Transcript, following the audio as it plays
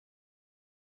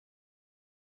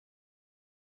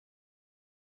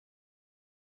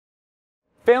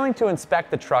Failing to inspect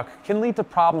the truck can lead to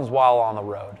problems while on the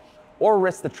road, or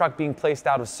risk the truck being placed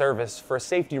out of service for a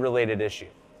safety-related issue.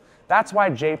 That's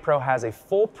why JPRO has a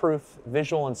foolproof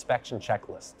visual inspection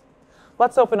checklist.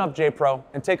 Let's open up JPRO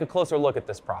and take a closer look at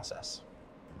this process.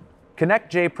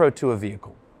 Connect JPRO to a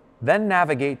vehicle, then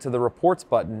navigate to the Reports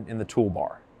button in the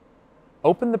toolbar.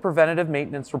 Open the Preventative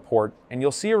Maintenance Report and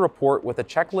you'll see a report with a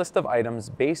checklist of items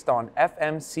based on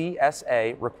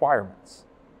FMCSA requirements.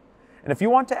 And if you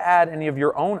want to add any of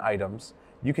your own items,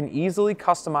 you can easily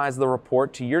customize the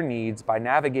report to your needs by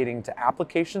navigating to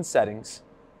Application Settings,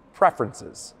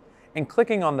 Preferences, and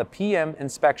clicking on the PM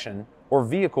Inspection or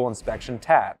Vehicle Inspection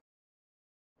tab.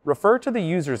 Refer to the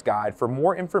User's Guide for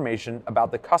more information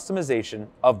about the customization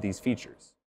of these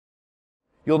features.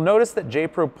 You'll notice that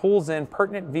JPRO pulls in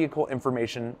pertinent vehicle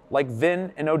information like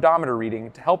VIN and odometer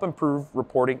reading to help improve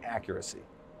reporting accuracy.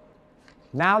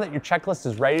 Now that your checklist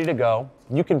is ready to go,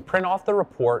 you can print off the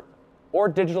report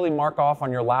or digitally mark off on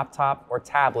your laptop or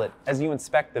tablet as you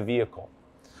inspect the vehicle.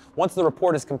 Once the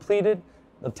report is completed,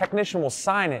 the technician will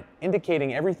sign it,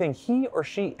 indicating everything he or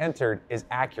she entered is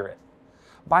accurate.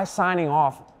 By signing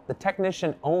off, the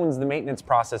technician owns the maintenance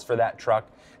process for that truck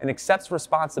and accepts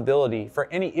responsibility for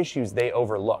any issues they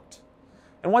overlooked.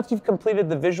 And once you've completed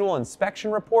the visual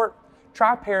inspection report,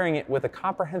 try pairing it with a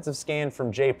comprehensive scan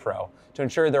from JPRO to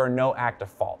ensure there are no active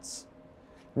faults.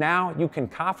 Now you can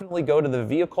confidently go to the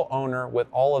vehicle owner with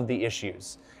all of the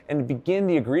issues and begin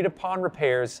the agreed upon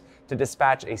repairs to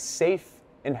dispatch a safe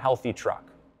and healthy truck.